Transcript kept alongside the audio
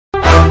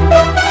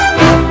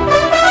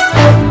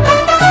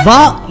வா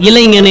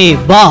இளைஞனே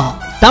வா,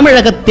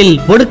 தமிழகத்தில்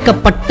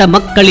ஒடுக்கப்பட்ட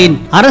மக்களின்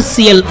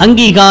அரசியல்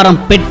அங்கீகாரம்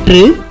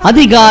பெற்று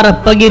அதிகார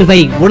பகிர்வை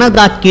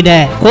உணதாக்கிட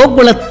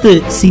கோகுலத்து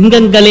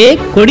சிங்கங்களே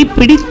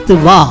கொடிபிடித்து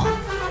வா.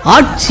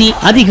 ஆட்சி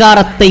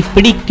அதிகாரத்தை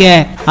பிடிக்க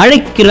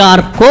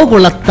அழைக்கிறார்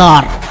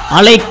கோகுலத்தார்,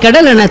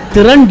 அலைக்கடலென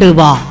திரண்டு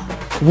வா.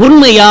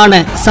 உண்மையான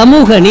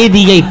சமூக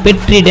நீதியை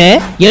பெற்றிட,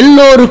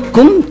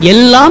 எல்லோருக்கும்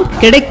எல்லாம்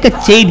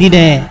கிடைக்கச் செய்திட,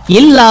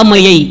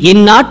 இல்லாமையை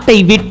இந்நாட்டை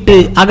விட்டு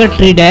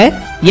அகற்றிட,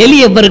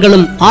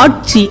 எளியவர்களும்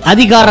ஆட்சி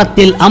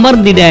அதிகாரத்தில்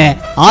அமர்ந்திட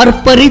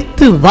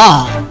ஆர்ப்பரித்து வா.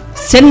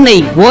 சென்னை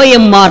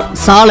OMR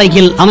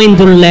சாலையில்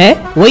அமைந்துள்ள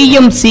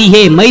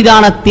YMCA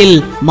மைதானத்தில்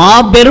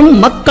மாபெரும்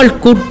மக்கள்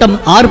கூட்டம்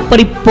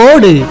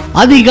ஆர்ப்பரிப்போடு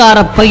அதிகார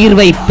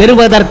பகிர்வை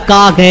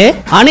பெறுவதற்காக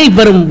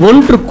அனைவரும்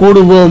ஒன்று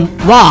கூடுவோம்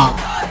வா.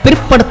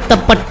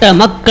 பிற்படுத்தப்பட்ட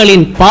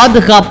மக்களின்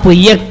பாதுகாப்பு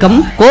இயக்கம்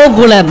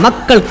கோகுல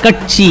மக்கள்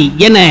கட்சி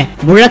என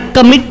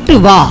முழக்கமிட்டு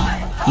வா.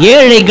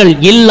 ஏழைகள்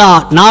இல்லா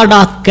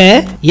நாடாக்க,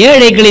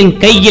 ஏழைகளின்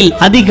கையில்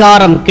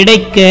அதிகாரம்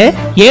கிடைக்க,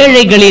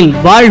 ஏழைகளின்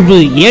வாழ்வு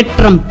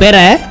ஏற்றம் பெற,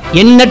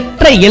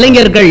 எண்ணற்ற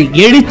இளைஞர்கள்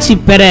எழுச்சி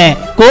பெற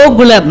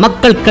கோகுல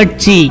மக்கள்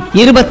கட்சி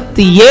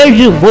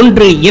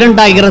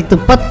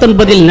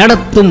 27/1/2019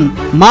 நடத்தும்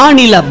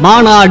மாநில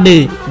மாநாடு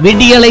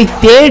விடியலை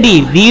தேடி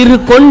வீறு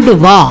கொண்டு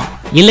வா.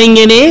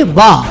 இளைஞனே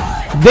வா,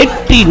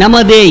 வெற்றி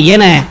நமதே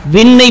என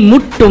விண்ணை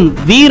முட்டும்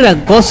வீர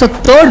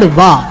கோஷத்தோடு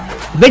வா.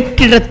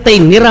 வெற்றிடத்தை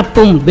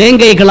நிரப்பும்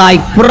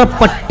வேங்கைகளாய்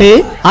புறப்பட்டு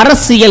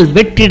அரசியல்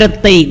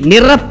வெற்றிடத்தை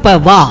நிரப்ப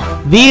வா.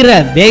 வீர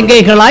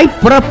வேங்கைகளாய்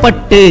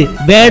புறப்பட்டு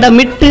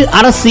வேடமிட்டு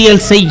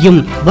அரசியல் செய்யும்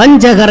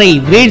வஞ்சகரை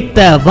வீழ்த்த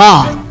வா.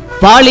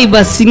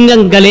 வாலிப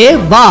சிங்கங்களே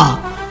வா,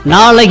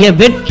 நாளைய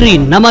வெற்றி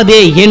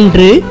நமதே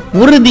என்று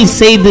உறுதி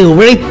செய்து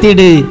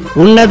உழைத்திடு.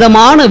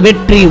 உன்னதமான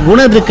வெற்றி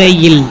உனது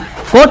கையில்.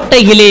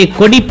 கோட்டையிலே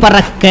கொடி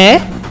பறக்க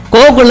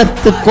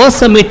கோகுலத்து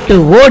கோஷமிட்டு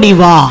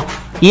ஓடிவா.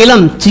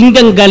 இளம்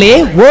சிங்கங்களே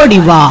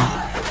ஓடிவா.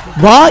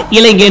 வா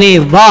இளைஞனே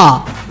வா,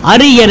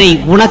 அரியணை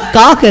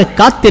உனக்காக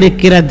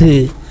காத்திருக்கிறது.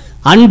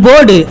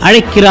 அன்போடு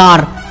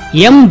அழைக்கிறார்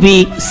MV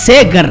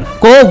சேகர்,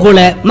 கோகுல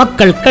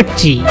மக்கள்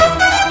கட்சி.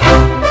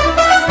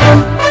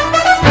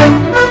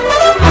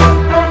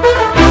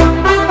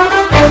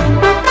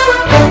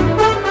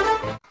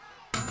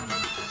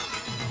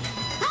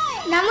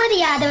 நமது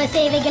யாதவ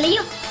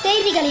சேவைகளையும்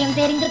செய்திகளையும்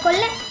தெரிந்து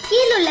கொள்ள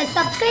கீழுள்ள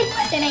சப்ஸ்கிரைப்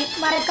பட்டனை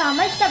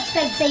மறக்காமல்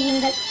சப்ஸ்கிரைப்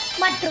செய்யுங்கள்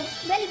மற்றும்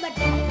பெல்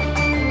பட்டனை